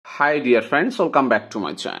Hi dear friends, welcome back to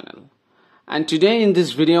my channel. And today in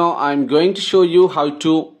this video I'm going to show you how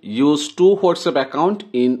to use two WhatsApp accounts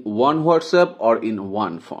in one WhatsApp or in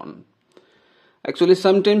one phone. Actually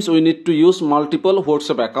sometimes we need to use multiple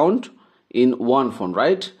WhatsApp accounts in one phone,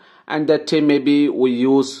 right? And that time maybe we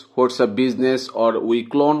use WhatsApp business or we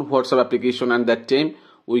clone WhatsApp application, and that time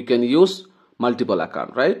we can use multiple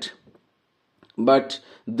accounts, right? But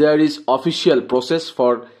there is official process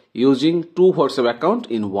for using two WhatsApp accounts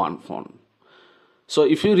in one phone. So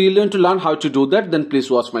if you really want to learn how to do that, then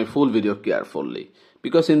please watch my full video carefully,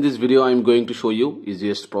 because in this video I am going to show you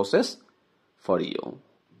easiest process for you.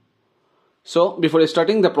 So before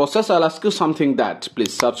starting the process, I'll ask you something, that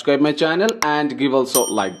please subscribe my channel and give also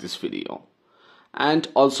like this video, and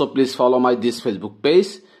also please follow my this Facebook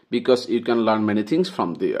page, because you can learn many things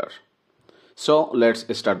from there. So let's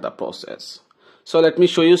start the process. So let me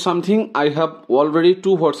show you something. I have already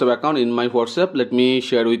two WhatsApp accounts in my WhatsApp. Let me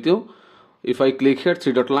share with you. If I click here,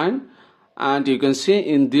 three dot line, and you can see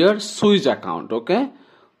in there switch account. Okay,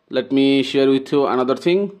 let me share with you another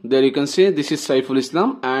thing. There you can see this is Saiful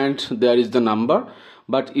Islam and there is the number.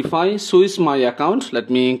 But if I switch my account, let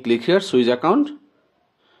me click here switch account,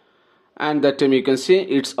 and that time you can see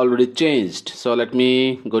it's already changed. So let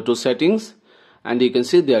me go to settings, and you can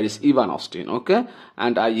see there is Ivan Austin. Okay,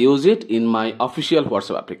 and I use it in my official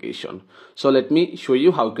WhatsApp application. So let me show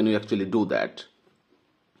you how can you actually do that.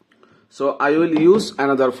 So I will use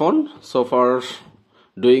another phone. So for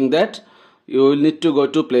doing that, you will need to go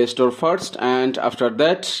to Play Store first, and after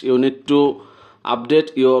that you need to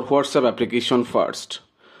update your WhatsApp application first.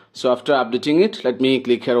 So after updating it, let me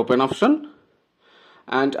click here open option,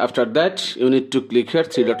 and after that you need to click here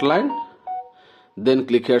three dot line, then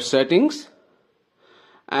click here settings,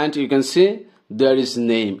 and you can see there is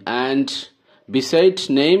name, and beside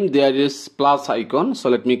name there is plus icon. So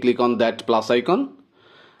let me click on that plus icon,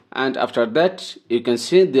 and after that you can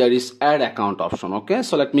see there is add account option. Okay,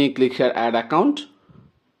 so let me click here add account,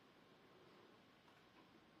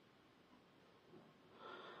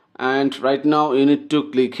 and right now you need to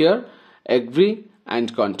click here agree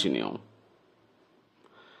and continue,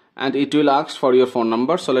 and it will ask for your phone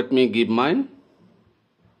number. So let me give mine,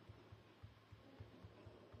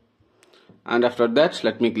 and after that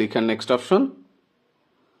let me click on next option,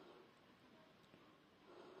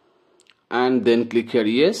 and then click here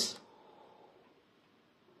yes.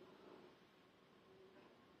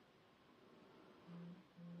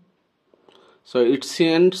 So it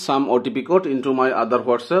sent some OTP code into my other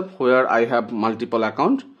WhatsApp where I have multiple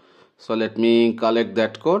accounts. So let me collect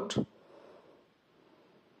that code.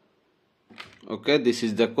 Okay, this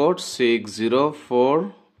is the code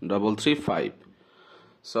 604335.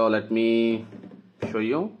 So let me show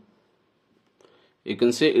you. You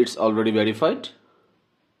can see it's already verified.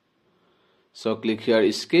 So click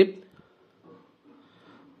here skip,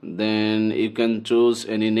 then you can choose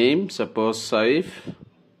any name, suppose Saif,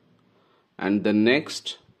 and then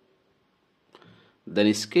next,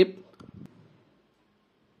 then skip,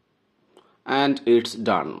 and it's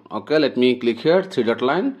done. Okay, let me click here three dot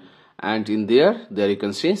line, and in there you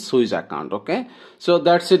can see switch account. Okay, so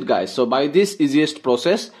that's it guys. So by this easiest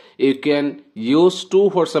process you can use two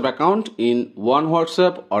WhatsApp account in one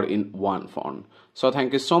WhatsApp or in one phone. So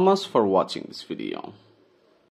thank you so much for watching this video.